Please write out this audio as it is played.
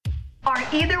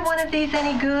either one of these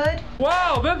any good?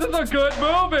 Wow, this is a good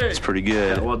movie. It's pretty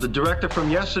good. Yeah, well, the director from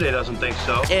yesterday doesn't think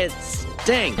so. It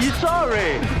stinks. You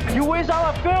sorry? You waste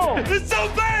our film. It's so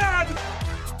bad.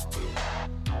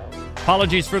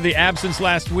 Apologies for the absence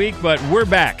last week, but we're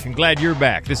back. I'm glad you're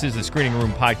back. This is the Screening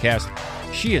Room Podcast.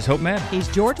 She is Hope Madden. He's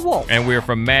George Wolf. And we're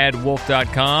from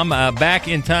madwolf.com. Back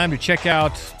in time to check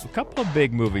out a couple of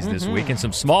big movies this week and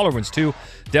some smaller ones, too.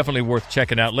 Definitely worth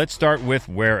checking out. Let's start with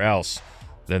Where Else?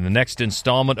 Then the next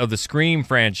installment of the Scream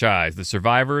franchise. The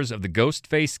survivors of the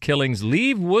Ghostface killings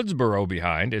leave Woodsboro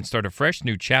behind and start a fresh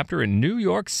new chapter in New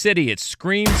York City. It's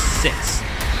Scream 6.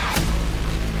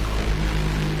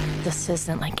 This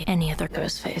isn't like any other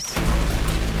Ghostface.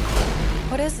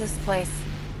 What is this place?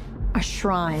 A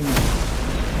shrine.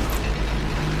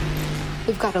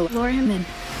 We've got to lure him in.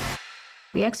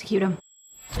 We execute him.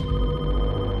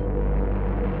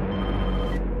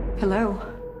 Hello?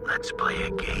 Let's play a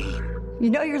game.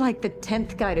 You know you're like the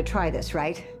 10th guy to try this,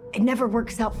 right? It never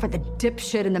works out for the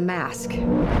dipshit in the mask.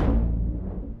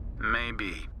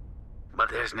 Maybe. But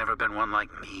there's never been one like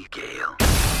me, Gail.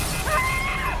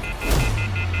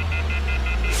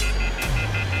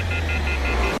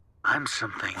 I'm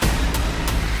something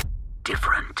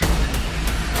different.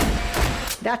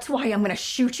 That's why I'm gonna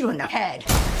shoot you in the head.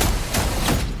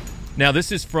 Now,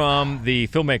 this is from the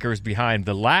filmmakers behind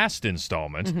the last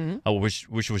installment,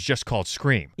 which was just called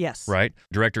Scream. Yes. Right?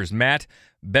 Directors Matt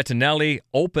Bettinelli,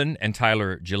 Open, and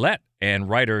Tyler Gillette, and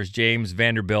writers James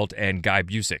Vanderbilt and Guy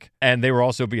Busick. And they were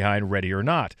also behind Ready or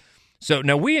Not. So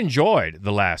now we enjoyed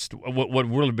the last, what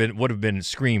would have been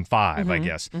Scream 5, I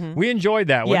guess. We enjoyed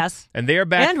that one. Yes. And they are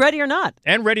back. And Ready or Not.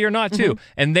 And Ready or Not, too.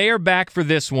 And they are back for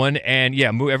this one. And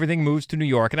yeah, everything moves to New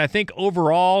York. And I think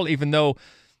overall, even though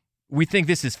we think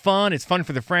this is fun, it's fun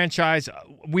for the franchise,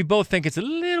 we both think it's a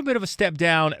little bit of a step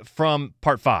down from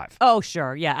Part 5. Oh,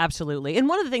 sure. Yeah, absolutely. And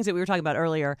one of the things that we were talking about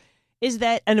earlier is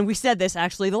that, and we said this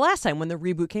actually the last time when the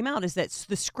reboot came out, is that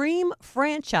the Scream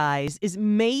franchise is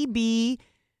maybe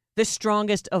the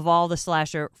strongest of all the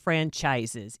slasher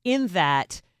franchises, in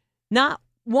that not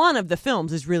one of the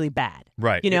films is really bad.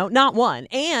 Right. You know, not one.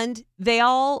 And they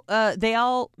all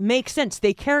make sense.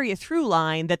 They carry a through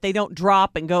line that they don't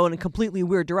drop and go in a completely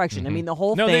weird direction. I mean, the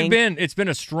whole thing. It's been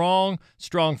a strong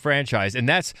franchise. And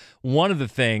that's one of the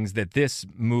things that this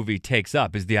movie takes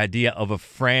up, is the idea of a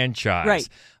franchise. Right.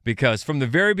 Because from the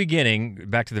very beginning,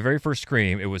 back to the very first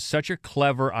Scream, it was such a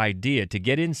clever idea to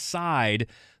get inside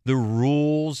the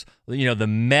rules, you know, the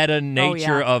meta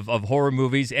nature of horror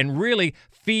movies, and really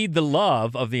feed the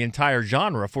love of the entire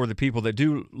genre for the people that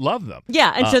do love them.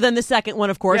 Yeah, and so then the second one,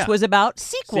 of course, was about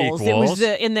sequels. It was,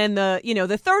 and then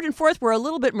the third and fourth were a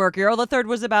little bit murkier. The third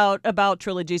was about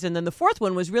trilogies, and then the fourth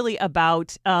one was really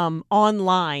about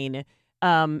online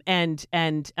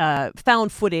and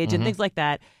found footage and things like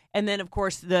that. And then, of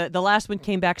course, the last one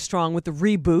came back strong with the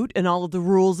reboot and all of the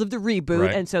rules of the reboot.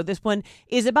 Right. And so this one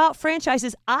is about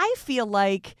franchises. I feel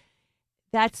like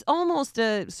that's almost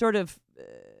a sort of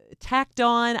tacked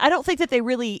on. I don't think that they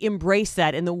really embrace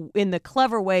that in the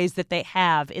clever ways that they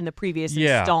have in the previous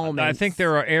installments. I think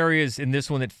there are areas in this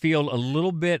one that feel a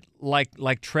little bit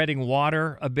like treading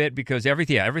water a bit, because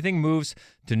everything moves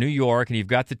to New York, and you've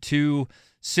got the two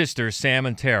sisters, Sam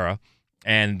and Tara.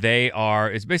 And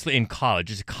it's basically in college.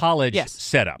 It's a college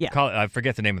setup. Yeah. I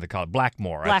forget the name of the college.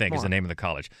 Blackmore, I think, is the name of the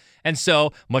college. And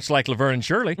so, much like Laverne and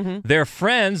Shirley, their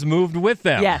friends moved with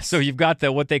them. Yes. So you've got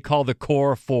what they call the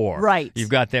core four. Right. You've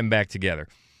got them back together.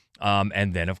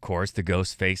 And then, of course, the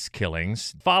Ghostface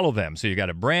killings follow them. So you got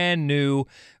a brand new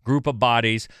group of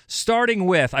bodies, starting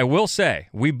with, I will say,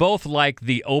 we both like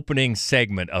the opening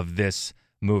segment of this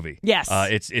movie. Yes.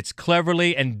 It's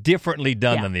cleverly and differently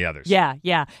done than the others.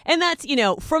 Yeah. And that's,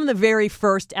 from the very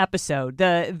first episode,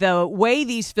 the way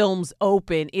these films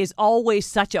open is always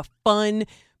such a fun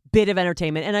bit of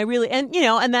entertainment. And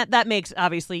and that makes,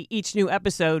 obviously, each new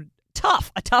episode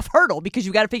a tough hurdle, because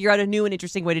you've got to figure out a new and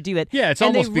interesting way to do it. Yeah, it's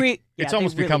almost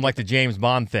become like the James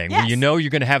Bond thing, where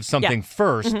you're going to have something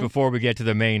first before we get to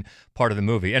the main part of the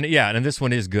movie. And this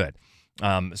one is good.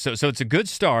 So it's a good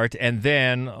start, and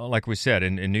then, like we said,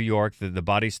 in New York, the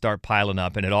bodies start piling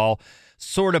up, and it all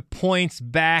sort of points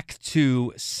back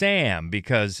to Sam,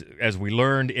 because as we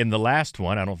learned in the last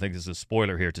one, I don't think this is a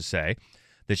spoiler here to say,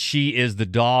 that she is the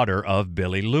daughter of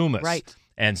Billy Loomis. Right.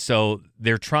 And so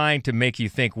they're trying to make you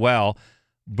think, well,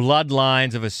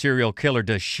 bloodlines of a serial killer,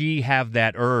 does she have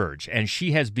that urge? And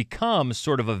she has become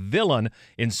sort of a villain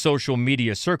in social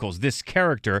media circles. This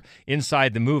character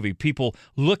inside the movie, people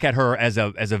look at her as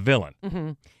a villain.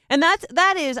 And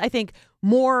that is, I think,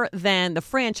 more than the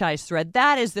franchise thread.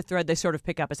 That is the thread they sort of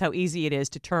pick up, is how easy it is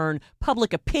to turn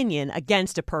public opinion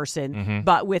against a person,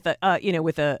 but with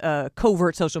a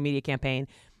covert social media campaign.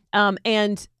 One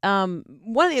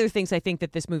of the other things I think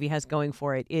that this movie has going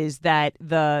for it is that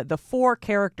the four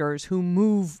characters who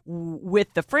move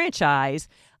with the franchise.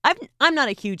 I'm not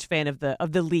a huge fan of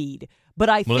the lead, but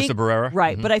I think Melissa Barrera,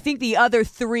 right? But I think the other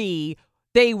three.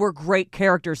 They were great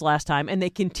characters last time, and they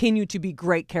continue to be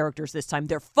great characters this time.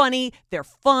 They're funny. They're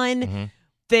fun.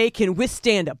 They can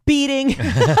withstand a beating.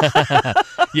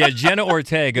 Yeah, Jenna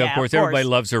Ortega, of course. Everybody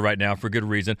loves her right now for good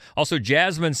reason. Also,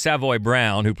 Jasmine Savoy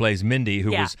Brown, who plays Mindy,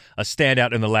 who was a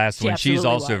standout in the last one. She's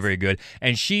also very good.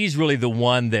 And she's really the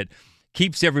one that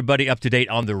keeps everybody up to date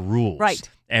on the rules. Right.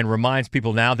 And reminds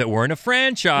people now that we're in a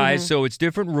franchise, so it's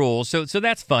different rules. So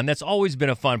that's fun. That's always been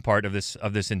a fun part of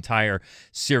this entire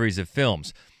series of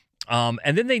films.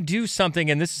 And then they do something,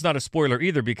 and this is not a spoiler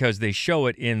either because they show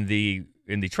it in the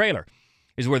trailer,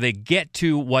 is where they get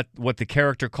to what the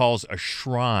character calls a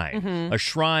shrine, a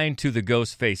shrine to the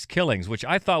Ghostface killings, which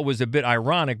I thought was a bit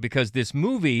ironic because this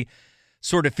movie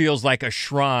sort of feels like a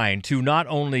shrine to not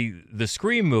only the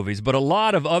Scream movies, but a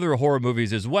lot of other horror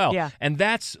movies as well. Yeah. And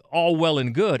that's all well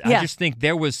and good. Yeah. I just think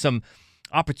there was some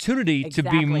opportunity to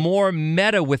be more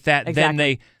meta with that than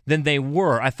they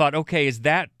were. I thought, okay, is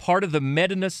that part of the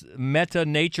meta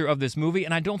nature of this movie?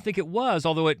 And I don't think it was,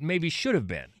 although it maybe should have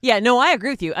been. Yeah, no, I agree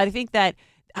with you. I think that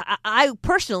I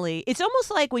personally, it's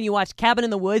almost like when you watch Cabin in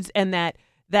the Woods and that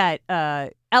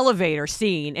elevator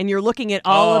scene, and you're looking at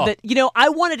all of it. You know, I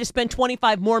wanted to spend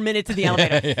 25 more minutes in the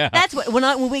elevator. That's what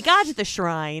when we got to the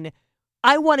shrine,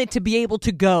 I wanted to be able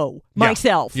to go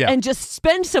myself and just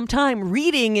spend some time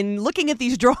reading and looking at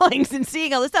these drawings and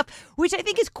seeing all this stuff, which I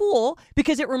think is cool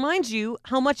because it reminds you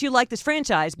how much you like this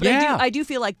franchise. But I do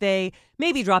feel like they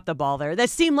maybe dropped the ball there.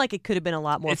 That seemed like it could have been a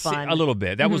lot more fun. A little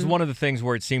bit. That was one of the things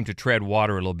where it seemed to tread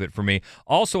water a little bit for me.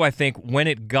 Also, I think when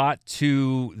it got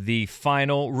to the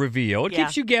final reveal, it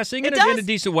keeps you guessing in a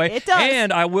decent way. It does.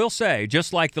 And I will say,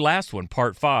 just like the last one,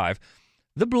 Part 5,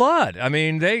 the blood. I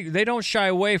mean, they don't shy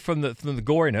away from the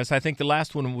goriness. I think the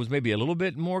last one was maybe a little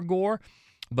bit more gore,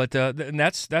 but and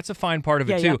that's a fine part of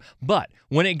it too. Yeah. But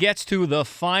when it gets to the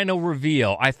final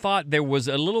reveal, I thought there was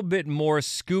a little bit more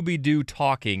Scooby-Doo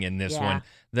talking in this one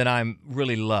than I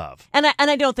really love. And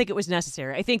I don't think it was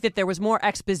necessary. I think that there was more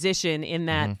exposition in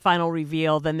that final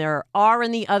reveal than there are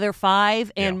in the other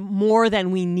 5, and more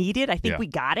than we needed. I think we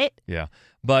got it. Yeah.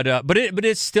 But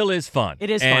it still is fun.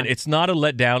 It is fun. And it's not a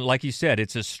letdown. Like you said,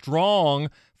 it's a strong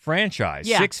franchise.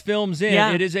 Yeah. 6 films in,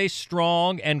 it is a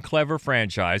strong and clever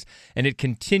franchise, and it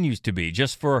continues to be.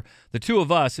 Just for the two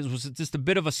of us, it was just a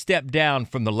bit of a step down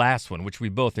from the last one, which we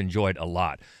both enjoyed a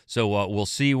lot. So we'll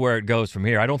see where it goes from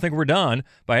here. I don't think we're done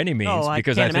by any means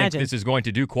because I think this is going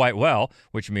to do quite well,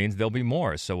 which means there'll be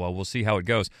more. So we'll see how it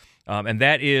goes. And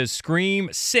that is Scream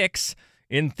 6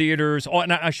 in theaters. Oh,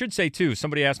 and I should say, too,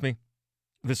 somebody asked me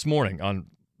this morning on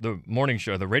the morning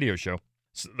show, the radio show,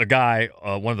 the guy,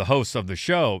 one of the hosts of the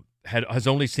show, has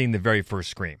only seen the very first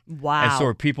Scream. Wow. And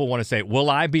so people want to say, will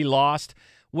I be lost?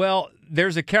 Well,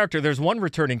 there's one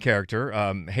returning character,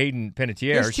 Hayden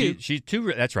Panettiere. She's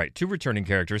two. That's right, 2 returning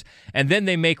characters. And then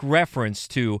they make reference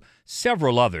to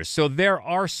several others. So there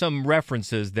are some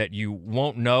references that you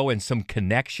won't know and some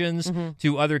connections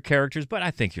to other characters, but I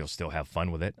think you'll still have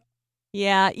fun with it.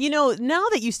 Yeah, now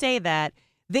that you say that,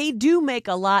 they do make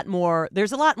a lot more.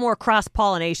 There's a lot more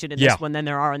cross-pollination in this one than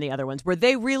there are in the other ones, where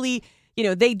they really,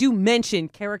 they do mention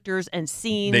characters and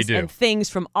scenes and things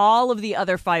from all of the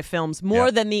other 5 films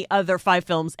more than the other 5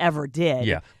 films ever did.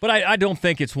 Yeah, but I don't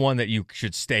think it's one that you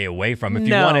should stay away from if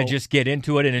you want to just get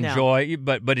into it and enjoy.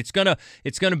 But it's gonna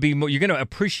be more. You're gonna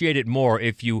appreciate it more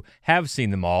if you have seen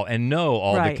them all and know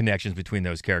all the connections between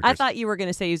those characters. I thought you were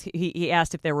gonna say he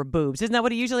asked if there were boobs. Isn't that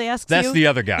what he usually asks? That's the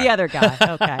other guy. The other guy.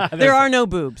 Okay. There are no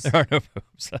boobs. There are no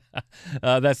boobs.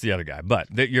 That's the other guy. But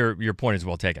your point is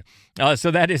well taken.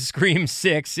 So that is Scream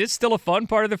 6. It's still a fun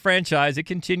part of the franchise. It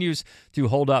continues to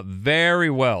hold up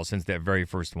very well since that very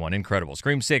first one. Incredible.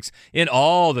 Scream 6 in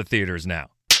all the theaters now.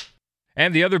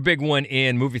 And the other big one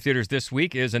in movie theaters this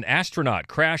week is an astronaut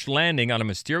crash landing on a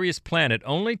mysterious planet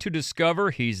only to discover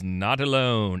he's not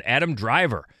alone. Adam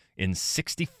Driver in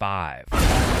 65.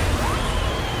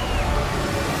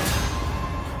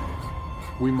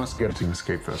 We must get to an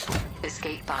escape vessel.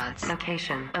 Escape pods.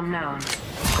 Location unknown.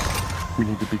 We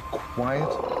need to be quiet.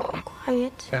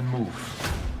 Quiet. And move.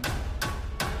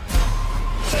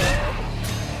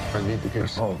 I need to get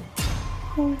us home.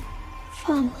 Home.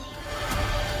 Family.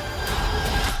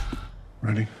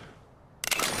 Ready?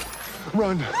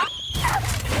 Run!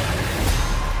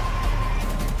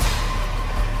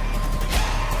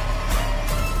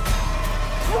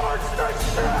 towards the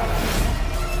ship!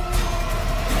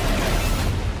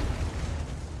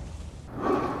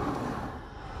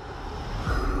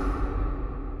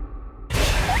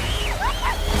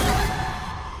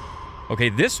 Okay,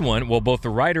 this one, well, both the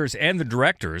writers and the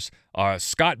directors,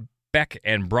 Scott Beck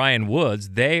and Brian Woods,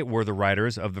 they were the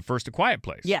writers of the first A Quiet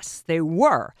Place. Yes, they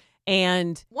were.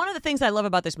 And one of the things I love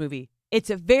about this movie, it's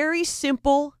a very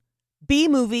simple B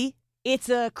movie. It's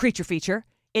a creature feature.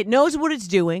 It knows what it's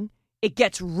doing. It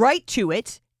gets right to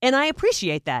it. And I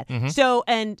appreciate that.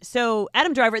 Mm-hmm. So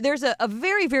Adam Driver, there's a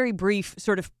very, very brief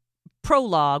sort of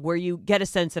prologue where you get a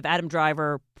sense of Adam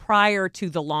Driver prior to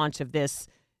the launch of this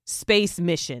space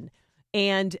mission.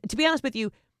 And to be honest with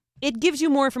you, it gives you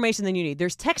more information than you need.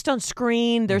 There's text on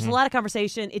screen. There's a lot of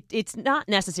conversation. It's not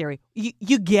necessary.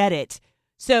 You get it.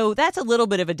 So that's a little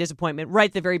bit of a disappointment right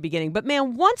at the very beginning. But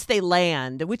man, once they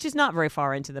land, which is not very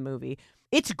far into the movie,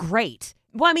 it's great.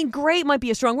 Well, I mean, great might be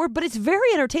a strong word, but it's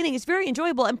very entertaining. It's very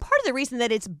enjoyable. And part of the reason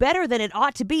that it's better than it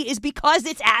ought to be is because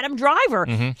it's Adam Driver.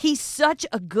 Mm-hmm. He's such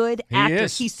a good actor.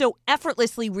 He's so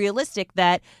effortlessly realistic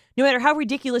that no matter how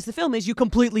ridiculous the film is, you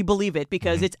completely believe it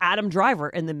because it's Adam Driver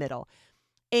in the middle.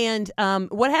 And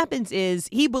what happens is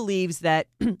he believes that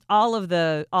all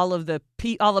the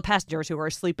passengers who are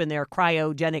asleep in their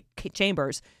cryogenic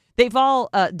chambers, they've all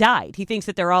died. He thinks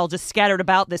that they're all just scattered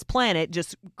about this planet,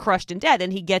 just crushed and dead.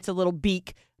 And he gets a little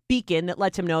beacon that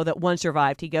lets him know that one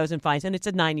survived. He goes and finds, and it's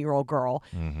a 9-year-old girl.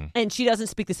 Mm-hmm. And she doesn't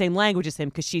speak the same language as him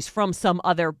because she's from some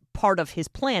other part of his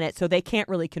planet, so they can't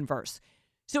really converse.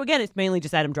 So again, it's mainly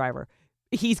just Adam Driver.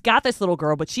 He's got this little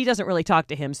girl, but she doesn't really talk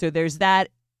to him. So there's that.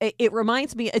 It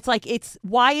reminds me,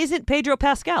 why isn't Pedro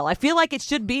Pascal? I feel like it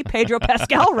should be Pedro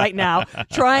Pascal right now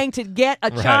trying to get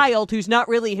a child who's not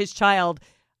really his child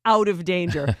out of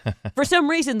danger. For some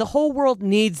reason, the whole world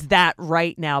needs that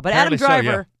right now. But Apparently Adam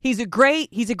Driver, he's a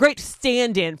great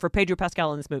stand-in for Pedro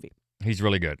Pascal in this movie. He's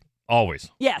really good.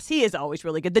 Always. Yes, he is always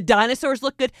really good. The dinosaurs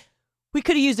look good. We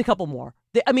could have used a couple more.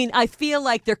 I mean, I feel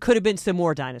like there could have been some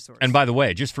more dinosaurs. And by the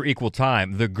way, just for equal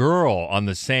time, the girl on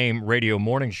the same radio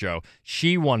morning show,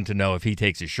 she wanted to know if he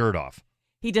takes his shirt off.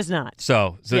 He does not.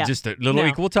 So just a little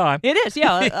equal time. It is,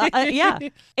 yeah. Yeah.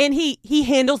 And he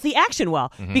handles the action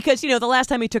well. Mm-hmm. Because, the last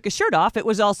time he took his shirt off, it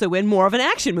was also in more of an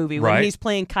action movie. When he's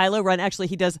playing Kylo Ren, actually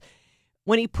he does...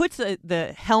 When he puts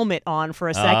the helmet on for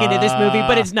a second in this movie,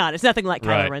 but it's not. It's nothing like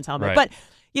Kylo Ren's helmet. Right. But...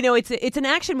 it's an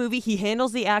action movie. He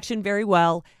handles the action very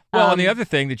well. Well, and the other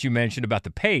thing that you mentioned about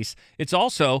the pace, it's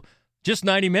also just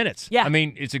 90 minutes. Yeah. I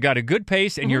mean, it's got a good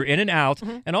pace, and you're in and out,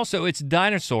 and also it's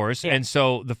dinosaurs. Yeah. And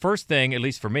so the first thing, at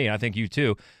least for me, I think you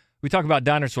too, we talk about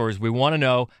dinosaurs. We want to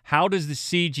know, how does the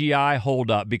CGI hold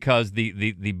up? Because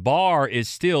the bar is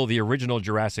still the original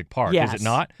Jurassic Park, is it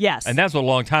not? Yes. And that's a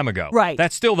long time ago. Right.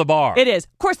 That's still the bar. It is.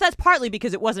 Of course, that's partly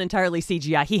because it wasn't entirely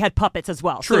CGI. He had puppets as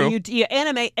well. True. So you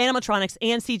animate animatronics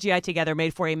and CGI together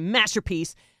made for a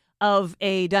masterpiece of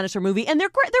a dinosaur movie, and they're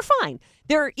great. They're fine.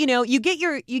 They're you get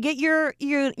your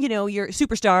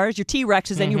superstars, your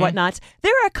T-Rexes and your whatnots.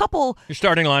 There are a couple. Your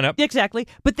starting lineup. Exactly.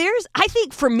 But I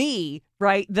think for me,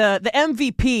 right, the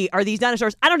MVP are these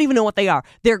dinosaurs. I don't even know what they are.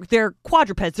 They're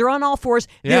quadrupeds. They're on all fours.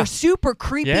 Yeah. They're super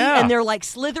creepy and they're like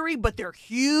slithery, but they're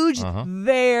huge,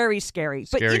 very scary.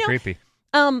 Scary, creepy.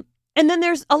 And then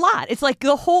there's a lot. It's like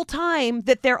the whole time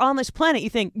that they're on this planet, you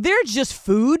think they're just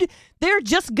food. They're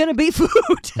just going to be food.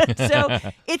 So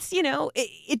it's,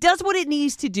 it does what it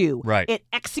needs to do. Right. It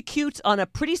executes on a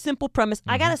pretty simple premise.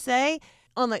 I got to say,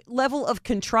 on the level of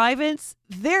contrivance,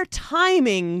 their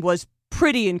timing was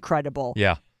pretty incredible.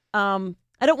 Yeah.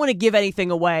 I don't want to give anything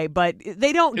away, but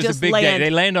they don't just land. Day. They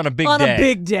land on a big day. On a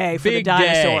big day for the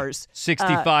dinosaurs.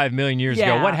 65 million years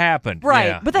ago. What happened? Right.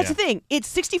 Yeah, but that's the thing. It's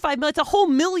 65 million. It's a whole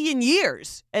million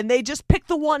years. And they just picked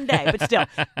the one day. But still,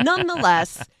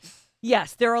 nonetheless,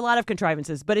 yes, there are a lot of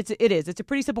contrivances. But it is. It's a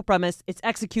pretty simple premise. It's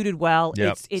executed well.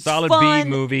 Yep. It's solid fun. B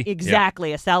movie. Exactly.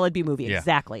 Yep. A solid B movie. Yeah.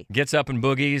 Exactly. Gets up and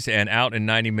boogies and out in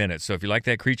 90 minutes. So if you like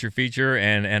that creature feature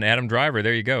and Adam Driver,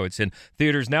 there you go. It's in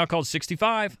theaters now, called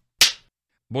 65.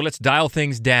 Well, let's dial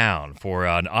things down for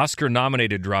an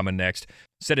Oscar-nominated drama next.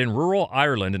 Set in rural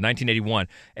Ireland in 1981,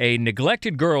 a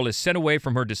neglected girl is sent away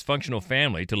from her dysfunctional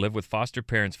family to live with foster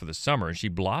parents for the summer, and she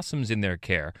blossoms in their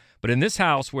care. But in this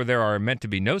house, where there are meant to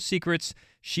be no secrets,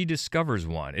 she discovers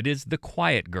one. It is the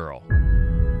quiet girl.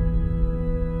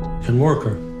 Can work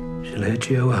her. She'll head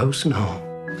you out of house and home.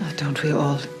 Oh, don't we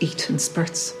all eat in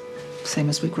spurts, same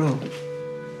as we grow?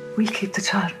 We'll keep the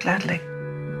child gladly.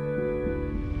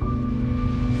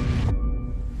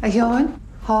 A Johan,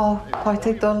 ha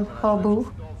poitig dul ha bú.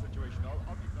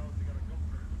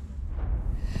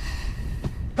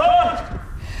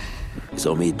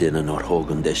 So me dinner not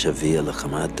hogan de shavila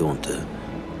chamad dunta.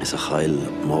 is a chael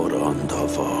mór an dá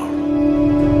bhar.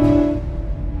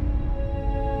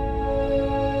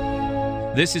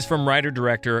 This is from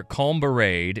writer-director Colm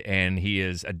Barade, and he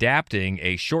is adapting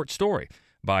a short story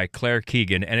by Claire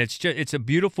Keegan, and it's a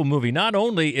beautiful movie. Not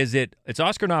only is it's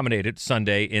Oscar-nominated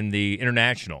Sunday in the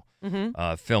international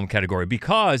film category,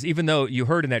 because even though you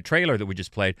heard in that trailer that we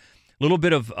just played, a little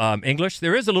bit of English,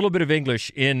 there is a little bit of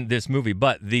English in this movie,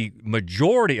 but the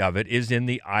majority of it is in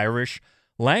the Irish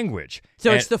language.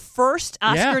 So it's the first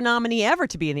Oscar nominee ever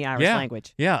to be in the Irish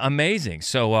language. Yeah, amazing.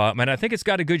 So, and I think it's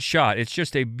got a good shot. It's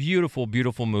just a beautiful,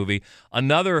 beautiful movie.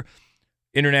 Another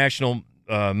international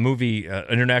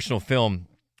international film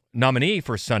nominee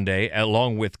for Sunday,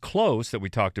 along with Close, that we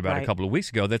talked about a couple of weeks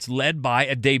ago, that's led by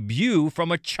a debut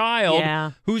from a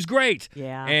child who's great.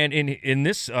 Yeah. And in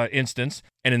this instance,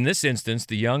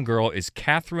 the young girl is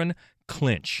Catherine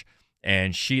Clinch.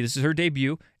 And this is her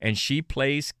debut, and she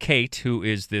plays Kate, who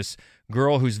is this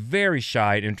girl who's very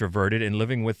shy and introverted and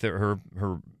living with her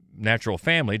natural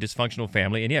family, dysfunctional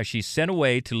family. And she's sent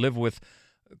away to live with,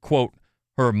 quote,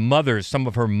 some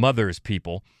of her mother's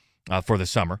people for the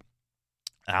summer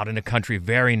out in a country,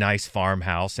 very nice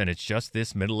farmhouse. And it's just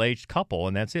this middle-aged couple,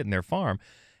 and that's it, in their farm.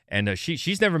 And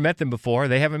she's never met them before.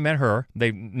 They haven't met her.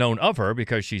 They've known of her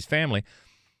because she's family.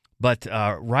 But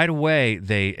right away,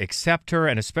 they accept her,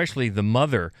 and especially the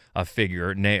mother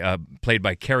figure, played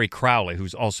by Carrie Crowley,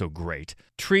 who's also great,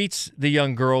 treats the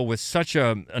young girl with such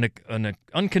an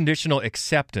unconditional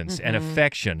acceptance and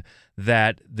affection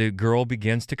that the girl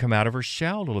begins to come out of her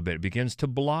shell a little bit, begins to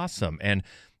blossom. And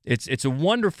it's two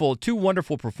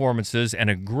wonderful performances and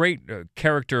a great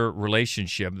character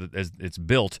relationship as it's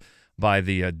built by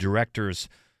the director's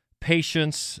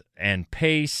patience and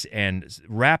pace, and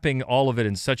wrapping all of it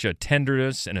in such a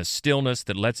tenderness and a stillness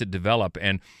that lets it develop.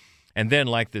 And then,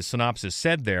 like the synopsis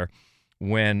said there,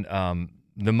 when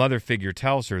the mother figure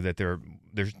tells her that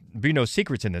there's be no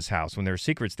secrets in this house, when there are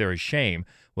secrets, there is shame.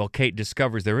 Well, Kate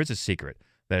discovers there is a secret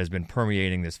that has been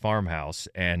permeating this farmhouse,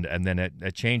 and then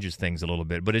it changes things a little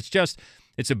bit. But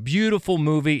it's a beautiful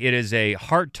movie. It is a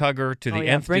heart tugger to the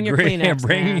nth bring degree. Your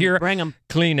Kleenex, Bring them.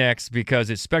 Kleenex, because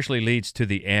it especially leads to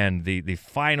the end. The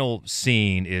final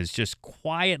scene is just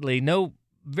quietly,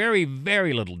 very,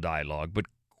 very little dialogue, but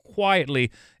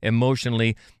quietly,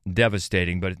 emotionally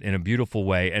devastating, but in a beautiful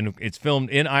way. And it's filmed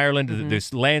in Ireland. The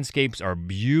landscapes are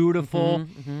beautiful.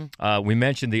 We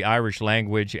mentioned the Irish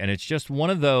language, and it's just one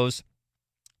of those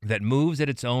that moves at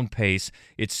its own pace.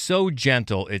 It's so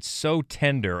gentle, it's so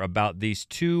tender about these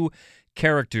two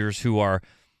characters who are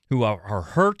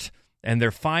hurt, and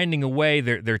they're finding a way,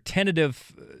 their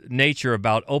tentative nature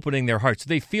about opening their hearts.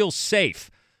 They feel safe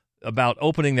about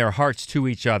opening their hearts to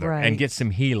each other and get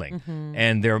some healing,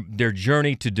 and their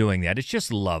journey to doing that. It's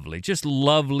just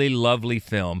lovely, lovely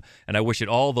film, and I wish it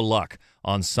all the luck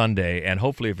on Sunday, and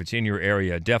hopefully if it's in your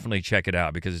area, definitely check it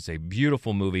out, because it's a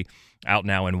beautiful movie out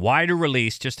now in wider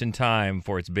release just in time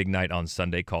for its big night on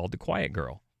Sunday, called The Quiet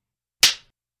Girl.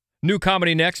 New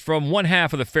comedy next from one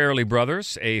half of the Farrelly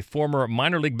brothers. A former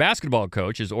minor league basketball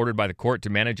coach is ordered by the court to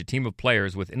manage a team of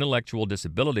players with intellectual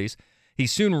disabilities. He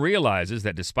soon realizes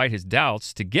that despite his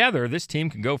doubts, together this team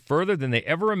can go further than they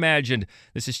ever imagined.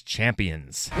 This is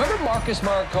Champions. Remember Marcus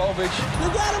Markovich?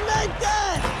 You gotta make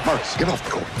that! Marcus, get off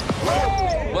the court.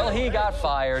 Well, he got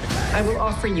fired. I will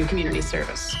offer you community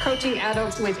service. Coaching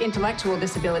adults with intellectual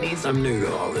disabilities. I'm new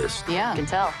to all this. Yeah, I can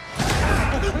tell.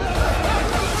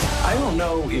 I don't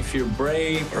know if you're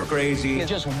brave or crazy. He's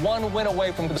just one win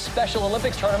away from the Special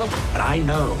Olympics tournament. But I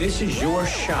know this is your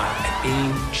shot at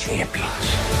being champions.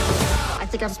 I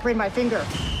think I've sprained my finger.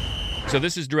 So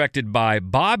this is directed by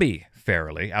Bobby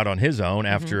Farrelly, out on his own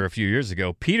after a few years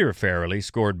ago. Peter Farrelly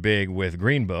scored big with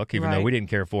Green Book, even though we didn't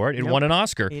care for it. It won an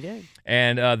Oscar. He did.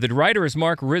 And the writer is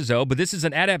Mark Rizzo, but this is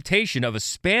an adaptation of a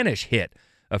Spanish hit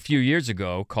a few years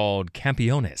ago called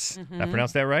Campeones. Did I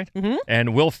pronounce that right?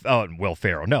 And Will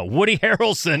Ferrell. No, Woody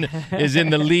Harrelson is in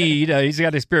the lead. He's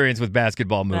got experience with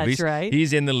basketball movies. That's right.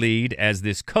 He's in the lead as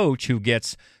this coach who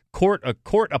gets a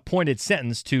court-appointed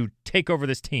sentence to take over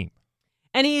this team.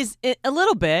 And he's a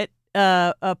little bit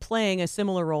playing a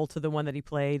similar role to the one that he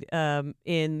played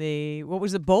in the, what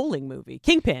was the bowling movie?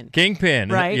 Kingpin.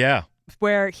 Right? Yeah.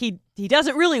 Where he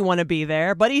doesn't really want to be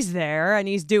there, but he's there and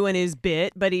he's doing his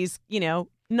bit, but he's,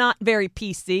 not very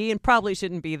PC and probably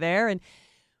shouldn't be there. And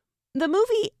the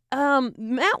movie,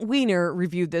 Matt Weiner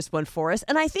reviewed this one for us,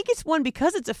 and I think it's one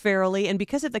because it's a Farrelly and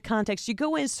because of the context, you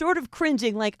go in sort of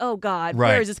cringing like, oh God,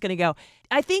 where is this going to go?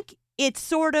 I think it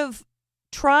sort of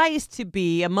tries to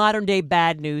be a modern-day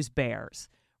Bad News Bears,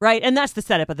 right? And that's the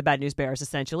setup of the Bad News Bears,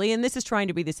 essentially, and this is trying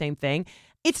to be the same thing.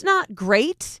 It's not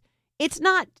great. It's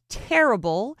not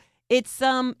terrible.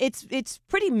 It's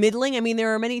pretty middling. I mean,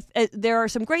 there are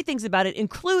some great things about it,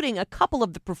 including a couple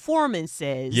of the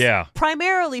performances. Yeah.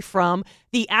 Primarily from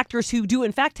the actors who do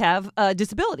in fact have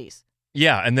disabilities.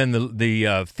 Yeah, and then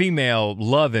the female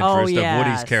love interest of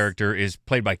Woody's character is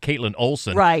played by Caitlin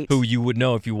Olsen, right? Who you would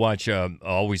know if you watch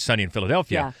Always Sunny in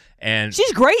Philadelphia. Yeah. And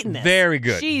she's great in this. Very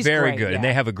good. She's very great, good. yeah. And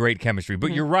they have a great chemistry.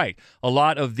 But you're right. A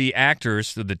lot of the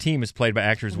actors, the team is played by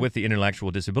actors with the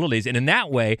intellectual disabilities. And in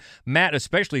that way, Matt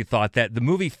especially thought that the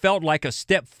movie felt like a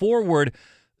step forward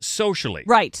socially.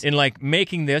 Right. In like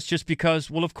making this just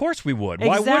because, well, of course we would.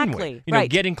 Why wouldn't we? You know,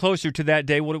 getting closer to that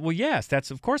day, well, yes,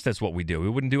 of course that's what we do. We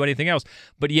wouldn't do anything else.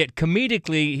 But yet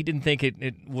comedically, he didn't think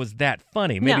it was that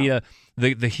funny. Maybe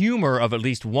the humor of at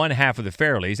least one half of the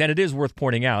Farrellys, and it is worth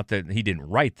pointing out that he didn't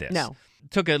write this. No.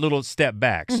 Took a little step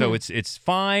back. So it's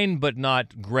fine, but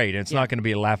not great. It's not going to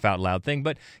be a laugh out loud thing.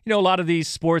 But, you know, a lot of these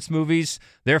sports movies,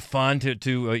 they're fun to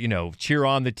cheer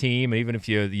on the team, even if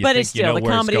you but think it's still, the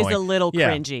comedy is a going. little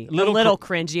cringy. A little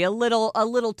cringy, a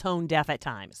little tone deaf at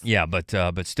times. Yeah, but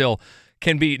still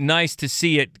can be nice to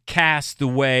see it cast the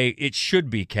way it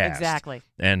should be cast. Exactly.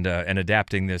 And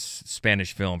adapting this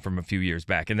Spanish film from a few years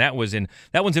back. And that one's in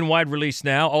wide release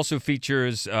now. Also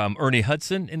features Ernie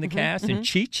Hudson in the cast and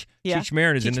Cheech. Yeah. Cheech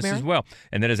Marin is in this as well.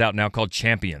 And that is out now called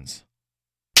Champions.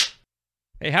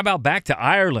 Hey, how about back to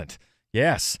Ireland?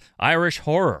 Yes, Irish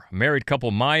horror. A married couple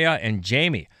Maya and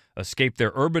Jamie escape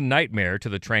their urban nightmare to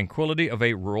the tranquility of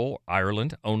a rural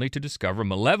Ireland, only to discover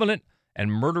malevolent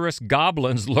and murderous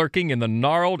goblins lurking in the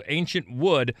gnarled ancient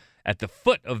wood at the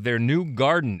foot of their new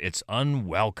garden. It's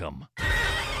Unwelcome.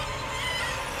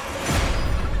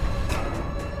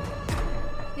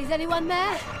 Is anyone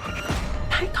there?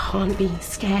 I can't be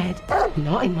scared.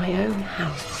 Not in my own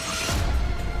house.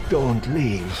 Don't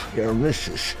leave your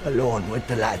missus alone with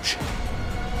the lads.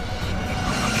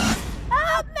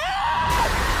 Help me!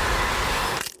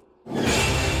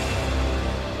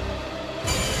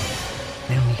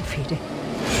 No need feeding.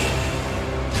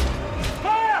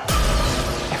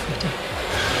 Every day.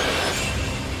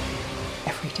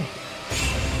 Every day.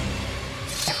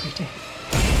 Every day.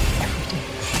 Every day.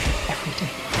 Every day.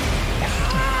 Every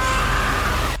day.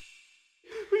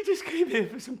 We just came here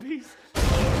for some peace.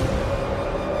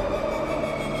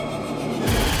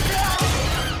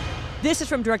 This is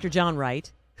from director John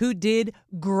Wright, who did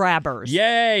Grabbers.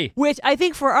 Yay! Which I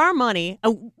think for our money,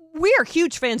 we are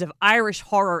huge fans of Irish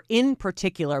horror in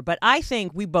particular, but I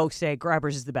think we both say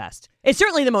Grabbers is the best. It's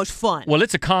certainly the most fun. Well,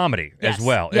 it's a comedy as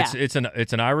well. Yeah. It's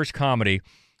an Irish comedy.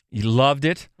 You loved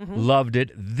it. Loved it.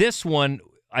 This one,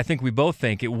 I think we both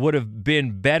think it would have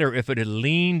been better if it had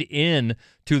leaned in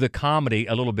to the comedy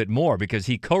a little bit more, because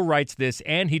he co-writes this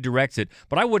and he directs it,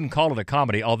 but I wouldn't call it a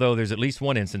comedy, although there's at least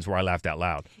one instance where I laughed out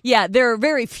loud. Yeah, there are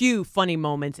very few funny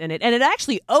moments in it, and it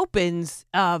actually opens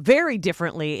very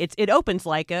differently. It opens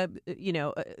like there's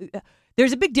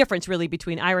a big difference really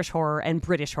between Irish horror and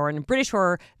British horror, and British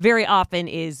horror very often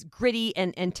is gritty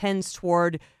and tends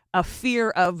toward a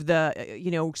fear of the,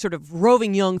 sort of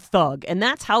roving young thug. And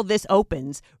that's how this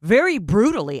opens, very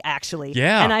brutally, actually.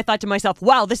 Yeah. And I thought to myself,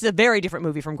 wow, this is a very different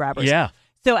movie from Grabbers. Yeah.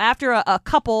 So after a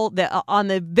couple, that at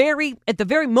the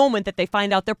very moment that they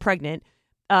find out they're pregnant,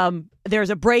 there's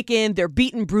a break-in, they're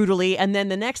beaten brutally, and then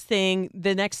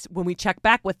when we check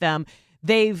back with them,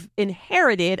 they've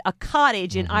inherited a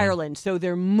cottage in Ireland, so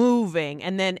they're moving,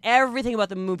 and then everything about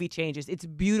the movie changes. It's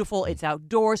beautiful. It's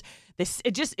outdoors.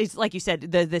 It's like you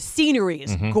said, the scenery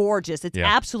is gorgeous. It's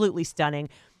absolutely stunning.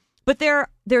 But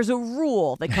there's a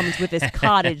rule that comes with this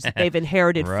cottage that they've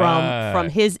inherited from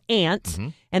his aunt,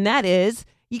 and that is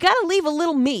you got to leave a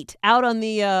little meat out on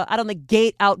the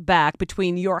gate out back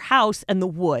between your house and the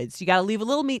woods. You got to leave a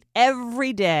little meat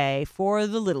every day for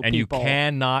the little and people. And you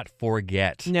cannot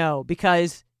forget. No,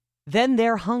 because then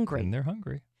they're hungry.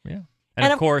 Yeah.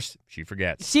 And of course, she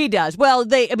forgets. She does. Well,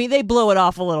 they blow it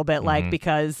off a little bit,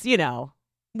 because,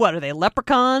 what are they,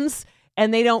 leprechauns?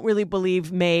 And they don't really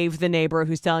believe Maeve, the neighbor,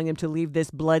 who's telling them to leave this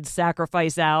blood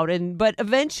sacrifice out. But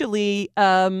eventually,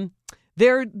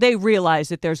 they realize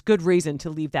that there's good reason to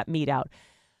leave that meat out.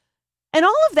 And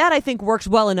all of that, I think, works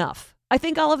well enough. I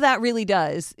think all of that really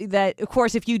does. That, of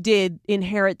course, if you did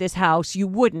inherit this house, you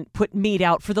wouldn't put meat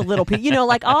out for the little people,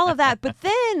 like all of that. But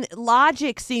then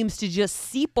logic seems to just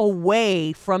seep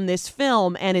away from this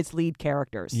film and its lead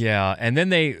characters. Yeah, and then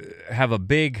they have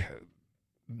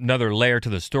another layer to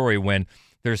the story when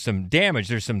there's some damage.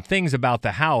 There's some things about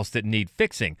the house that need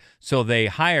fixing. So they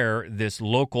hire this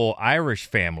local Irish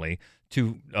family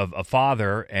of a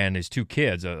father and his two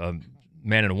kids, a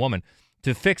man and a woman,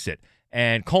 to fix it.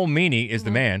 and Cole Meany is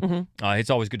the man. Mm-hmm. It's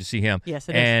always good to see him. Yes,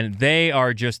 it and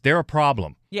is. they're a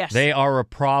problem. Yes. They are a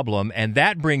problem, and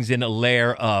that brings in a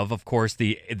layer of course,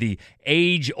 the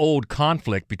age-old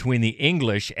conflict between the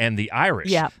English and the Irish.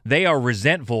 Yeah. They are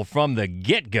resentful from the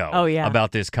get-go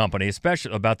about this company,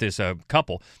 especially about this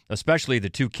couple, especially the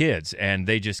two kids, and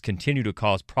they just continue to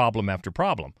cause problem after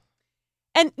problem.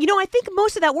 And, I think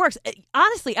most of that works.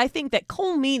 Honestly, I think that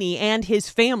Cole Meany and his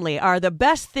family are the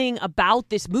best thing about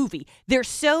this movie. They're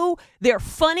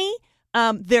funny,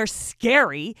 they're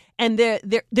scary, and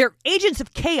they're agents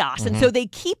of chaos, and so they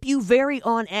keep you very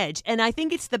on edge. And I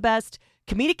think it's the best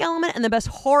comedic element and the best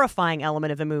horrifying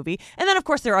element of the movie. And then, of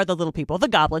course, there are the little people, the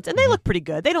goblins, and they look pretty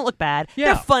good. They don't look bad. Yeah.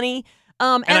 They're funny.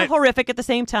 And horrific at the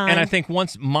same time. And I think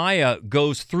once Maya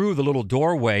goes through the little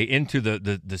doorway into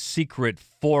the secret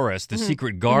forest, the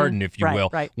secret garden, if you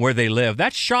will, where they live,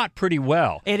 that's shot pretty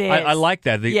well. It is. I like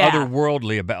that, the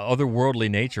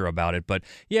otherworldly nature about it. But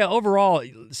yeah, overall,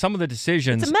 some of the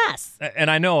decisions, it's a mess.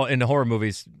 And I know in the horror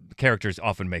movies, characters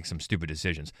often make some stupid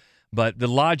decisions, but the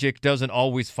logic doesn't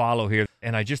always follow here.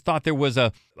 And I just thought there was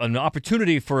an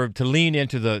opportunity to lean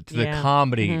into the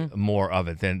comedy more of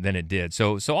it than it did.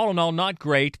 So all in all, not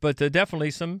great, but definitely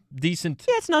some decent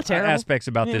it's not terrible. Aspects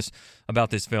about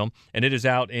this film. And it is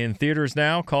out in theaters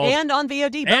now, called and on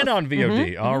VOD. Both. And on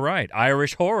VOD. All right,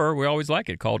 Irish horror. We always like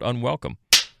it. Called Unwelcome.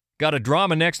 Got a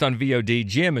drama next on VOD.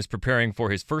 Jim is preparing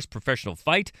for his first professional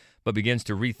fight, but begins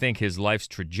to rethink his life's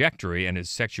trajectory and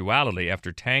his sexuality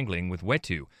after tangling with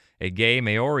Wetu, a gay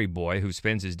Maori boy who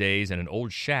spends his days in an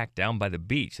old shack down by the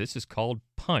beach. This is called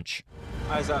Punch.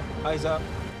 Eyes up, eyes up.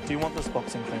 Do you want this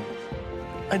boxing thing?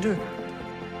 I do.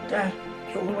 Dad,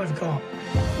 you're all I've got.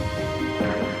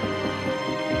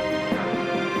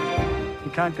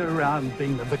 You can't go around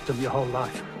being the victim your whole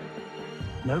life.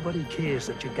 Nobody cares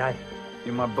that you're gay.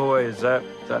 You're my boy. Is that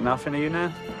nothing to you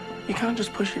now? You can't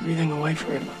just push everything away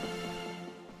forever.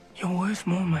 You're worth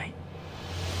more, mate.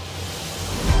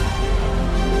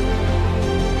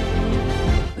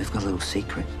 We've got a little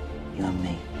secret, you and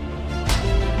me.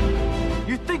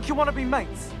 You think you want to be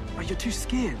mates, but you're too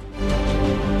scared.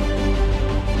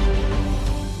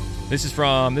 This is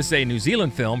a New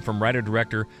Zealand film from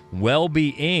writer-director Welby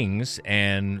Ings,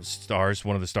 and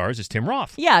one of the stars is Tim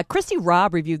Roth. Yeah, Christy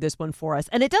Robb reviewed this one for us,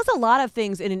 and it does a lot of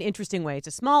things in an interesting way. It's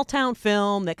a small-town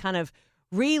film that kind of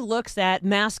re-looks at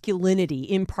masculinity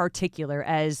in particular,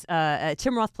 as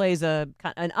Tim Roth plays an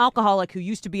alcoholic who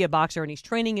used to be a boxer, and he's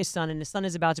training his son, and his son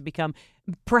is about to become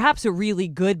perhaps a really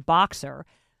good boxer.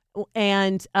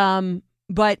 And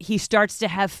but he starts to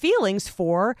have feelings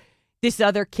for this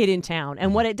other kid in town.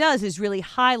 And what it does is really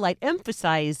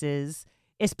emphasizes,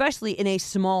 especially in a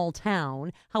small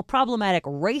town, how problematic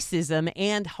racism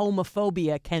and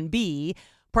homophobia can be,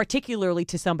 particularly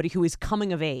to somebody who is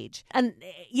coming of age. And,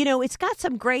 it's got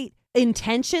some great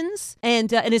intentions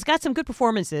and it's got some good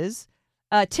performances.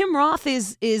 Tim Roth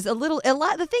is a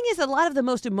lot. The thing is, a lot of the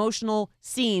most emotional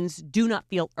scenes do not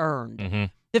feel earned. Mm-hmm.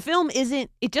 The film it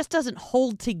just doesn't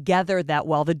hold together that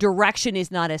well. The direction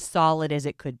is not as solid as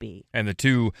it could be. And the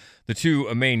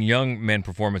two main young men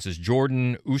performances,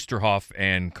 Jordan Oosterhoff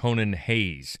and Conan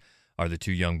Hayes, are the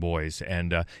two young boys.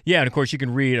 And and of course you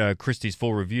can read Christie's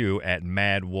full review at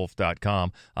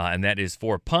madwolf.com, and that is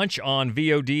for Punch on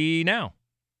VOD now.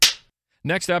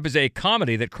 Next up is a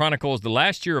comedy that chronicles the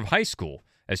last year of high school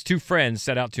as two friends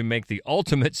set out to make the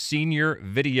ultimate senior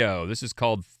video. This is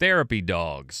called Therapy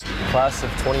Dogs. Class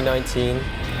of 2019,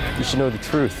 you should know the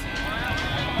truth.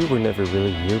 We were never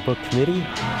really yearbook committee.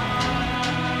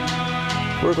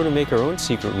 We're going to make our own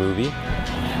secret movie,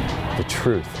 The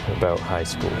Truth About High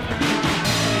School.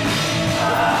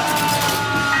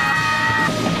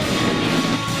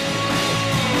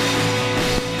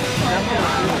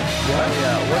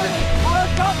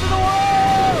 Welcome to the world!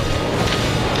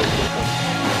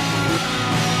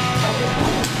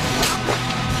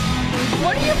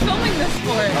 What are you filming this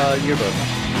for? Yearbook.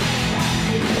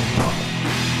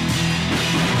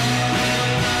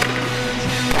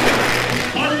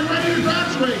 Are you ready to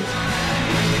graduate?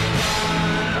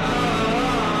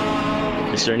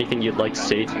 Is there anything you'd like to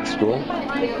say to the school?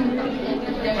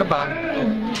 Goodbye.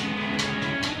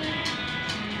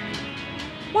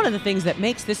 One of the things that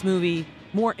makes this movie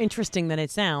more interesting than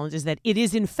it sounds is that it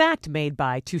is in fact made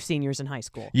by two seniors in high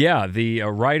school. Yeah, the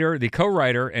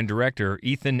co-writer and director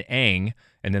Ethan Ang,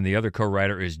 and then the other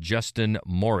co-writer is Justin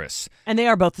Morris. And they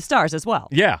are both the stars as well.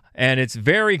 Yeah, and it's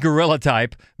very guerrilla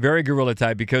type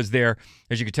because they're,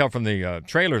 as you can tell from the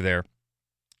trailer there,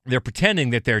 they're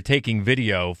pretending that they're taking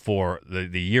video for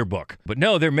the yearbook. But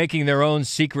no, they're making their own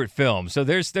secret film. So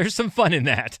there's some fun in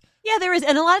that. Yeah, there is.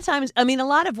 And a lot of times, I mean, a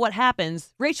lot of what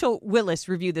happens, Rachel Willis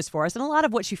reviewed this for us, and a lot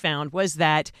of what she found was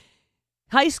that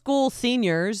high school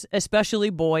seniors, especially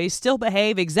boys, still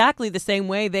behave exactly the same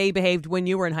way they behaved when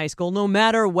you were in high school, no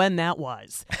matter when that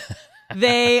was.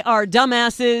 They are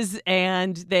dumbasses,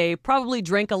 and they probably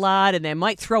drink a lot, and they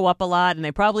might throw up a lot, and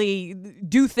they probably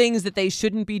do things that they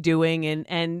shouldn't be doing.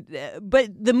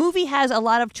 But the movie has a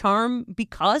lot of charm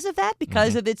because of that,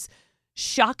 because of its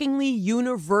shockingly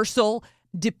universal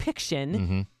depiction.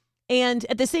 Mm-hmm. And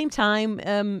at the same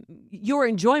time, your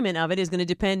enjoyment of it is going to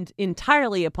depend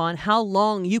entirely upon how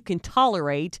long you can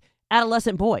tolerate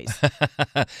adolescent boys.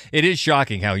 It is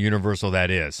shocking how universal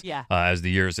that is as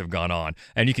the years have gone on.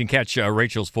 And you can catch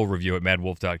Rachel's full review at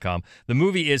madwolf.com. The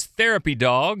movie is Therapy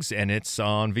Dogs, and it's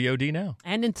on VOD now.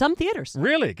 And in some theaters.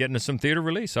 Really? Getting to some theater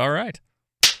release. All right.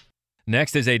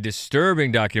 Next is a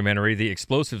disturbing documentary, The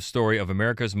Explosive Story of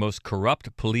America's Most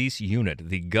Corrupt Police Unit,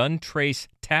 the Gun Trace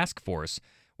Task Force,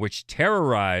 which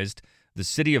terrorized the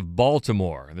city of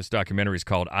Baltimore. This documentary is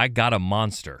called I Got a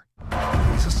Monster.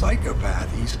 He's a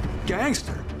psychopath. He's a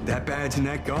gangster. That badge and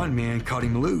that gun, man, cut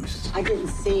him loose. I didn't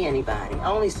see anybody. I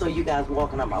only saw you guys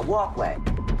walking up my walkway.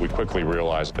 We quickly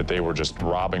realized that they were just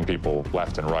robbing people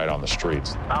left and right on the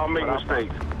streets. I'll make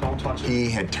mistakes. Don't touch He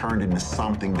had turned into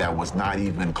something that was not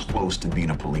even close to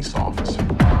being a police officer.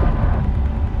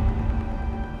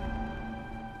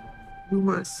 We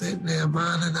weren't sitting there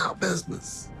minding our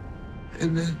business.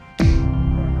 And then...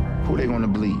 Who they gonna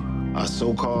believe? A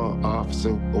so-called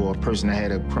officer or a person that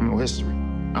had a criminal history?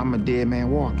 I'm a dead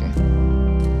man walking.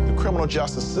 The criminal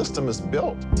justice system is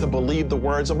built to believe the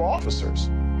words of officers.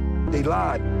 They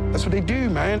lied. That's what they do,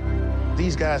 man.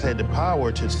 These guys had the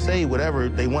power to say whatever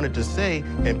they wanted to say,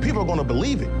 and people are gonna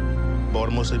believe it.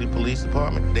 Baltimore City Police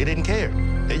Department, they didn't care.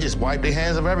 They just wiped their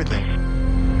hands of everything.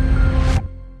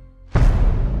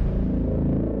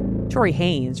 Tori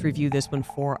Haynes reviewed this one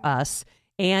for us.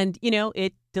 And, you know,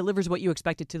 it delivers what you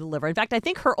expect it to deliver. In fact, I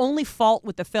think her only fault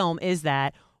with the film is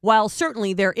that while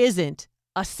certainly there isn't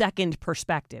a second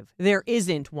perspective, there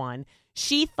isn't one,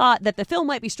 she thought that the film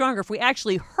might be stronger if we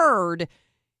actually heard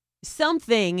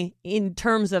something in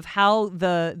terms of how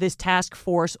this task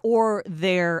force or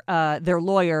their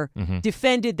lawyer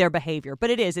defended their behavior. But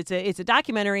it's a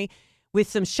documentary with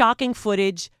some shocking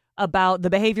footage about the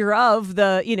behavior of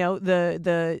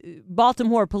the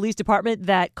Baltimore Police Department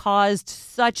that caused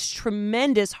such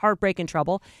tremendous heartbreak and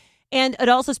trouble. And it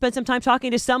also spent some time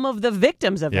talking to some of the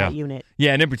victims of that unit.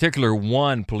 Yeah, and in particular,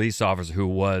 one police officer who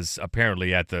was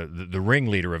apparently at the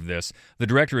ringleader of this. The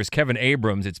director is Kevin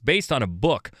Abrams. It's based on a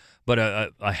book, but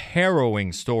a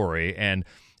harrowing story. And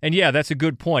yeah, that's a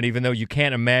good point, even though you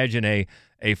can't imagine a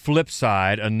flip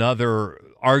side, another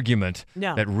argument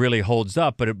that really holds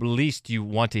up, but at least you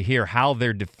want to hear how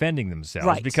they're defending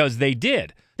themselves because they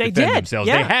did. Defend themselves.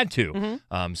 Yeah. They had to.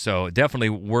 So definitely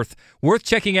worth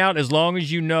checking out as long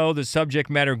as you know the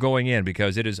subject matter going in,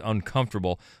 because it is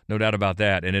uncomfortable, no doubt about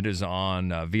that. And it is on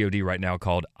VOD right now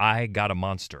called I Got a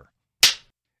Monster.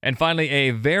 And finally,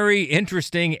 a very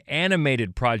interesting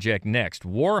animated project next,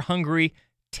 War Hungry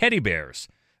Teddy Bears.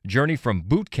 Journey from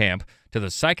boot camp to the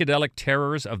psychedelic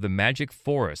terrors of the magic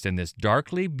forest in this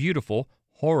darkly beautiful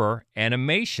horror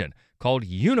animation called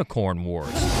Unicorn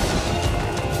Wars.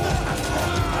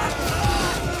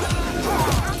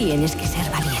 Tienes que ser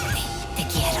valiente. Te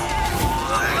quiero.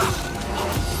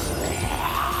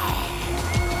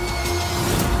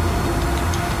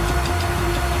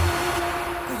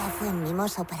 Corazón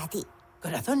mimoso para ti.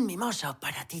 Corazón mimoso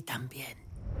para ti también.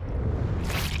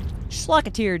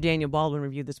 Schlocketeer Daniel Baldwin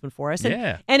reviewed this one for us.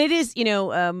 And it is,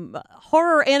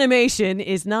 horror animation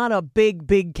is not a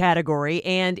big category,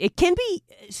 and it can be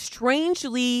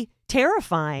strangely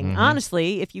terrifying,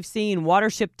 honestly, if you've seen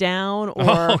Watership Down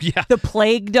or The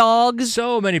Plague Dogs.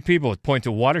 So many people point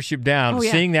to Watership Down,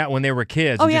 seeing that when they were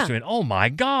kids, and just went, oh my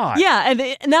God. Yeah,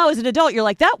 and now as an adult, you're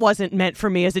like, that wasn't meant for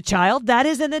me as a child. That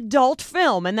is an adult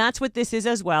film, and that's what this is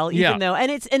as well, even though,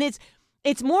 and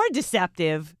it's more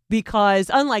deceptive because,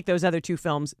 unlike those other two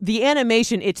films, the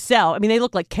animation itself, I mean, they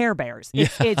look like Care Bears.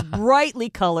 It's brightly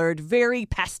colored, very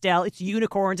pastel. It's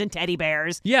unicorns and teddy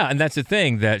bears. Yeah, and that's the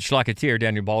thing that Schlocketeer,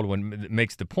 Daniel Baldwin,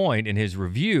 makes the point in his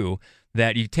review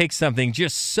that you take something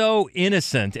just so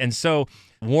innocent and so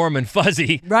warm and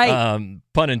fuzzy,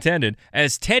 pun intended,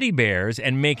 as teddy bears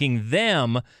and making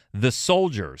them the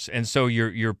soldiers. And so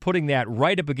you're putting that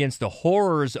right up against the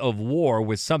horrors of war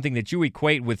with something that you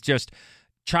equate with just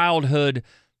childhood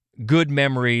good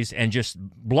memories and just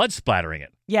blood splattering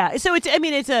it. Yeah, so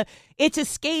it's a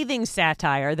scathing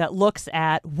satire that looks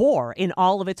at war in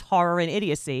all of its horror and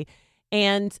idiocy,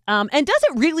 and does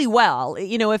it really well.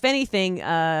 If anything,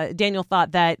 Daniel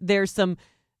thought that there's some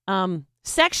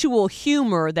sexual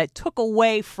humor that took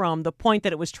away from the point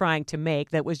that it was trying to make,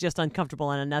 that was just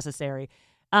uncomfortable and unnecessary,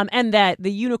 and that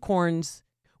the unicorns,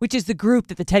 which is the group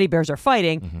that the teddy bears are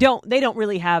fighting, they're not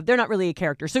really a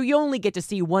character. So you only get to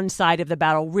see one side of the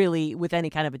battle really with any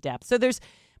kind of a depth. So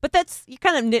but that's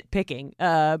kind of nitpicking.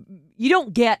 You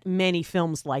don't get many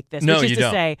films like this, no, which is you to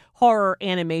don't. say horror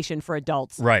animation for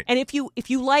adults. Right. And if you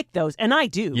like those, and I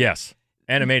do. Yes.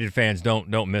 Animated fans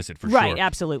don't miss it for sure. Right,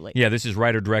 absolutely. Yeah, this is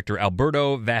writer-director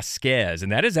Alberto Vasquez,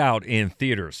 and that is out in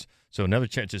theaters. So another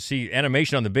chance to see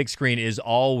animation on the big screen is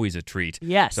always a treat.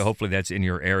 Yes. So hopefully that's in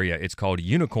your area. It's called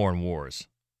Unicorn Wars.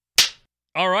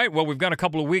 All right, well, we've got a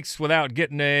couple of weeks without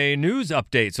getting a news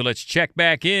update, so let's check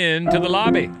back in to the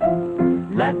lobby.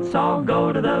 Let's all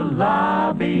go to the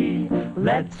lobby.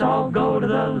 Let's all go to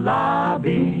the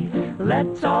lobby.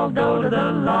 Let's all go to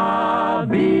the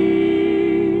lobby.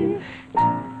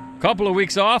 Couple of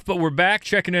weeks off, but we're back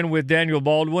checking in with Daniel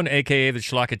Baldwin, a.k.a. the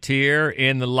Schlocketeer,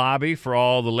 in the lobby for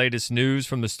all the latest news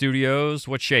from the studios.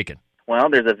 What's shaking? Well,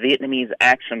 there's a Vietnamese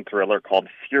action thriller called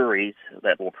Furies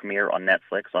that will premiere on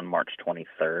Netflix on March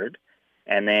 23rd.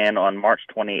 And then on March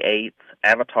 28th,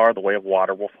 Avatar: The Way of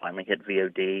Water will finally hit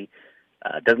VOD.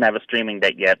 Doesn't have a streaming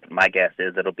date yet, but my guess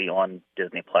is it'll be on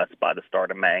Disney Plus by the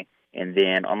start of May. And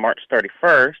then on March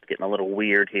 31st, getting a little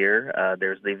weird here,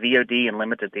 there's the VOD and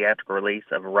limited theatrical release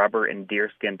of Rubber and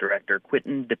Deerskin director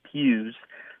Quentin Dupuy's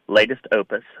latest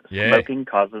opus, Smoking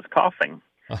Causes Coughing.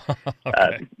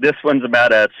 Okay. This one's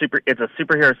about it's a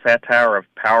superhero satire of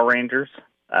Power Rangers.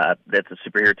 That's a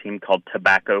superhero team called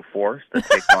Tobacco Force that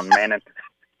takes on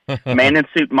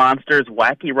man-in-suit monsters,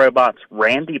 wacky robots,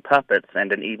 randy puppets,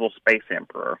 and an evil space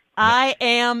emperor. I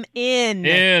am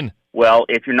in. Well,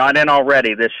 if you're not in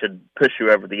already, this should push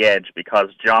you over the edge because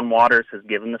John Waters has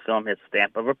given the film his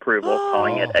stamp of approval,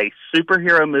 calling it a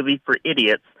superhero movie for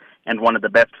idiots and one of the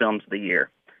best films of the year.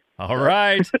 All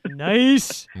right.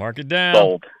 Nice. Mark it down.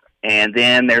 Sold. And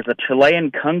then there's a Chilean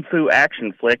kung fu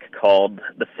action flick called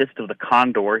The Fist of the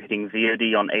Condor, hitting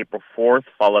VOD on April 4th,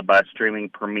 followed by a streaming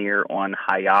premiere on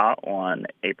Hayya on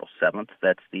April 7th.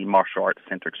 That's the martial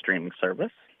arts-centric streaming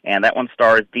service. And that one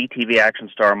stars DTV action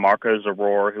star Marco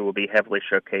Zaror, who will be heavily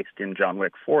showcased in John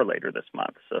Wick 4 later this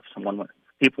month. So if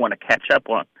people want to catch up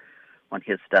on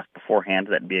his stuff beforehand,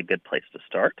 that'd be a good place to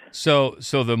start. So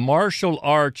the martial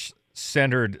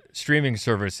arts-centered streaming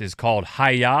service is called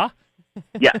Hayya?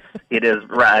 Yes, it is.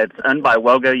 Right. It's owned by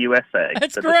Wogo USA,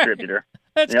 That's the great. distributor.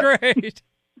 That's great.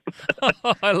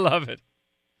 I love it.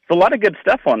 There's a lot of good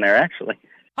stuff on there, actually.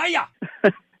 Hiya!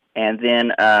 And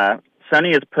then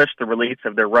Sony has pushed the release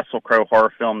of their Russell Crowe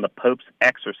horror film, The Pope's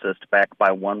Exorcist, back by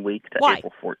 1 week to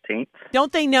April 14th.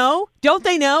 Don't they know?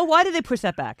 Why did they push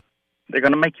that back? They're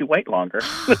going to make you wait longer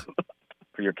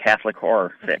for your Catholic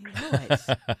horror fix.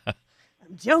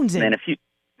 I'm jonesing. And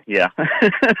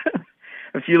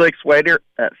A few weeks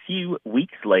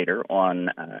later, on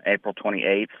April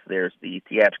 28th, there's the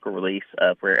theatrical release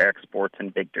of Rare Exports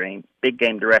and Big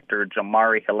Game director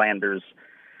Jalmari Hillander's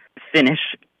Finnish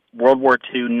World War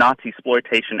II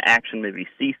Nazi-exploitation action movie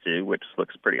Sisu, which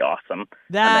looks pretty awesome.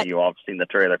 I know you all have seen the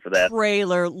trailer for that.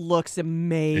 Trailer looks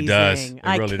amazing. It does.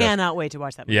 I cannot wait to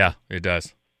watch that movie. Yeah, it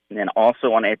does. And then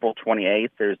also on April 28th,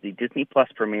 there's the Disney Plus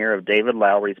premiere of David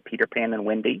Lowery's Peter Pan and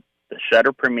Wendy, the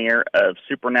Shudder premiere of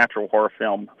supernatural horror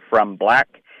film From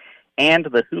Black, and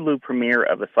the Hulu premiere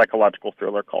of a psychological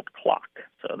thriller called Clock.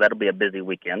 So that'll be a busy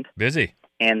weekend. Busy.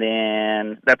 And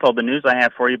then that's all the news I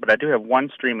have for you, but I do have one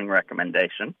streaming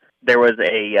recommendation. There was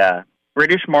a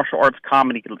British martial arts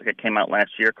comedy that came out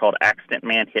last year called Accident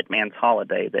Man Hitman's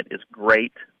Holiday that is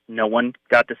great. No one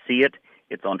got to see it.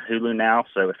 It's on Hulu now,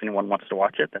 so if anyone wants to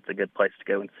watch it, that's a good place to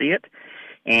go and see it.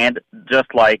 And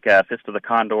just like Fist of the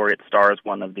Condor, it stars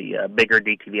one of the bigger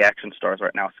DTV action stars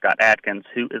right now, Scott Adkins,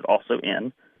 who is also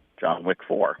in John Wick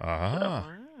 4. So,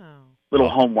 little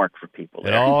homework for people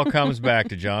there. It all comes back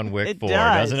to John Wick 4,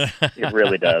 doesn't it? It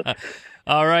really does.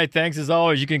 All right, thanks as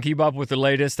always. You can keep up with the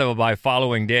latest by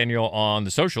following Daniel on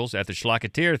the socials at The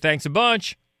Schlocketeer. Thanks a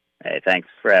bunch. Hey, thanks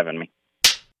for having me.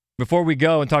 Before we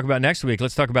go and talk about next week,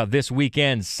 let's talk about this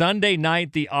weekend. Sunday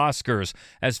night, the Oscars.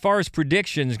 As far as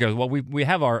predictions go, well, we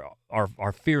have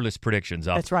our fearless predictions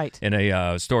up. That's right. In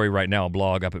a story right now, a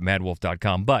blog up at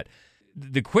madwolf.com. But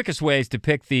the quickest way is to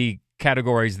pick the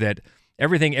categories that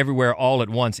Everything Everywhere All at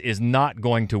Once is not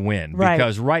going to win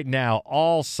because right now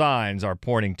all signs are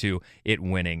pointing to it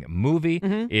winning movie,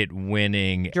 it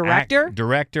winning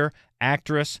director,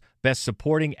 actress, Best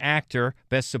Supporting Actor,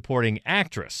 Best Supporting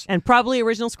Actress. And probably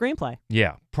Original Screenplay.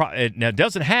 Yeah. Now, it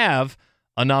doesn't have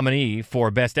a nominee for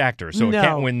Best Actor, so it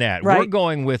can't win that. Right. We're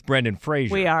going with Brendan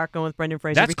Fraser. We are going with Brendan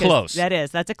Fraser. That's close.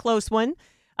 That's a close one.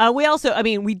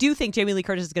 We do think Jamie Lee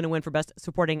Curtis is going to win for Best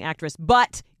Supporting Actress,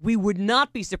 but we would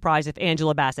not be surprised if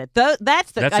Angela Bassett.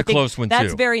 That's a close one, too.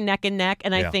 That's very neck and neck,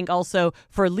 and I think also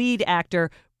for lead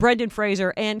actor, Brendan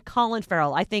Fraser and Colin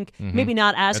Farrell. I think maybe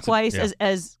not as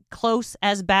close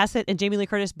as Bassett and Jamie Lee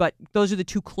Curtis, but those are the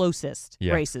two closest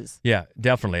races. Yeah,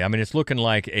 definitely. I mean, it's looking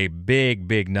like a big,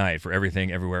 big night for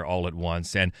Everything Everywhere All at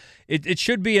Once, and it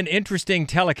should be an interesting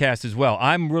telecast as well.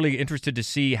 I'm really interested to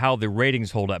see how the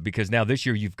ratings hold up because now this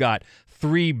year you've got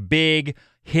 3 big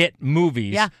hit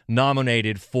movies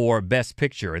nominated for Best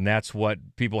Picture, and that's what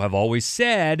people have always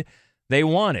said they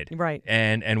wanted. Right.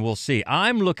 And we'll see.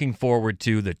 I'm looking forward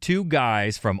to the 2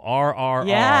 guys from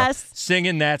RRR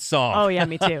singing that song. Oh, yeah,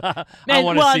 me too. I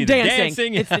want to see the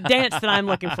dancing. It's the dance that I'm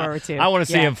looking forward to. I want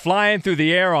to see him flying through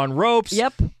the air on ropes.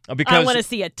 Yep. I want to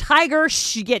see a tiger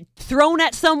get thrown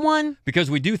at someone.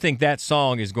 Because we do think that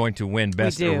song is going to win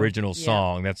Best Original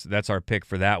Song. That's our pick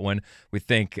for that one. We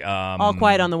think All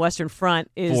Quiet on the Western Front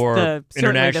is for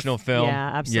international film.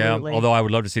 Yeah, absolutely. Yeah, although I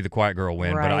would love to see The Quiet Girl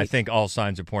win, but I think all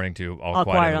signs are pointing to All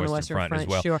Quiet on the Western Front as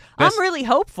well. Sure. I'm really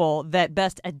hopeful that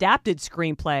Best Adapted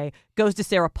Screenplay goes to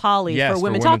Sarah Polley for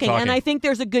Women Talking, and I think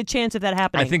there's a good chance of that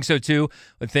happening. I think so too.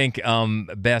 I think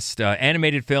Best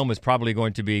Animated Film is probably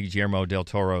going to be Guillermo del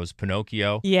Toro's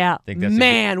Pinocchio. Yeah,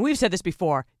 we've said this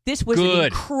before. This was an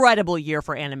incredible year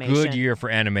for animation. Good year for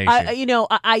animation.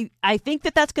 I think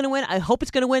that's going to win. I hope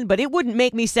it's going to win, but it wouldn't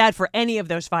make me sad for any of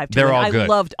those 5 to They're win. all good. I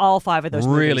loved all 5 of those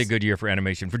movies. Really good year for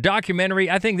animation. For documentary,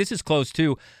 I think this is close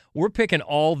too. We're picking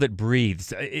All That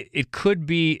Breathes. It could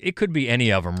be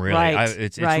any of them, really. Right.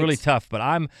 It's really tough, but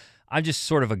I'm just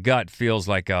sort of a gut feels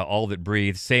like All That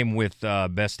Breathes. Same with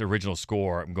Best Original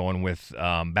Score. I'm going with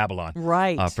Babylon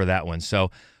for that one.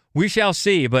 So we shall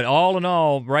see, but all in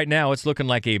all, right now, it's looking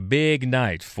like a big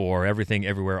night for Everything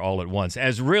Everywhere All at Once,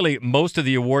 as really most of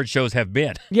the award shows have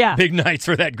been. Yeah. Big nights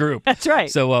for that group. That's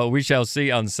right. So we shall see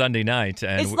on Sunday night.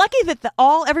 And it's lucky that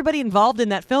everybody involved in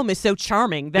that film is so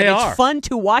charming that it's fun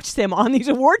to watch them on these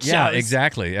award shows. Yeah,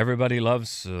 exactly. Everybody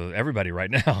loves everybody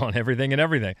right now on Everything and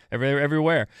Everything,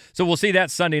 everywhere. So we'll see that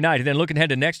Sunday night. And then looking ahead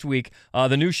to next week,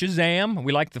 the new Shazam.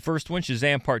 We liked the first one.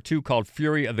 Shazam Part 2 called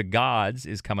Fury of the Gods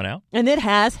is coming out. And it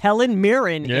has Helen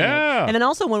Mirren in it. Yeah. And then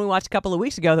also one we watched a couple of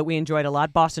weeks ago that we enjoyed a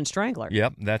lot, Boston Strangler.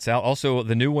 Yep, that's out. Also,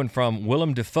 the new one from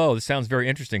Willem Dafoe. This sounds very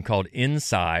interesting, called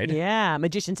Inside. Yeah,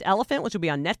 Magician's Elephant, which will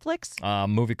be on Netflix. A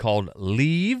movie called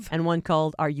Leave. And one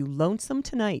called Are You Lonesome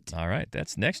Tonight? All right,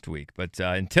 that's next week. But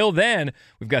until then,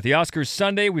 we've got the Oscars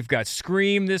Sunday. We've got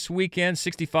Scream this weekend,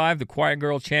 65, The Quiet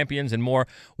Girl, Champions, and more.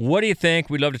 What do you think?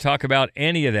 We'd love to talk about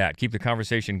any of that. Keep the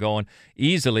conversation going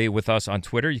easily with us on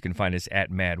Twitter. You can find us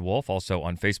at Mad Wolf. Also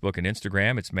on Facebook and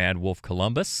Instagram, it's Mad Wolf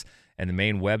Columbus, and the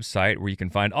main website where you can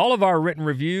find all of our written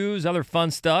reviews, other fun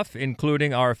stuff,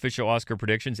 including our official Oscar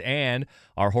predictions and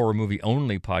our horror movie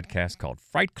only podcast called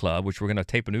Fright Club, which we're going to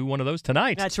tape a new one of those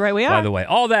tonight. That's right, we are. By the way,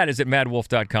 all that is at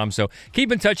madwolf.com. So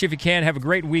keep in touch if you can. Have a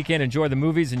great weekend. Enjoy the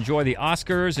movies. Enjoy the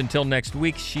Oscars. Until next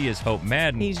week, she is Hope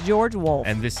Madden. He's George Wolf.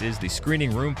 And this is the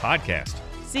Screening Room Podcast.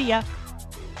 See ya.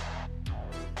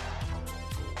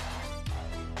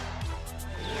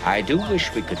 I do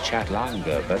wish we could chat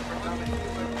longer, but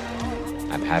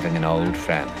I'm having an old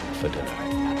friend for dinner.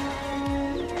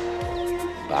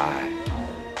 Bye.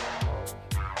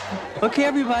 Okay,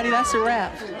 everybody, that's a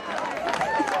wrap.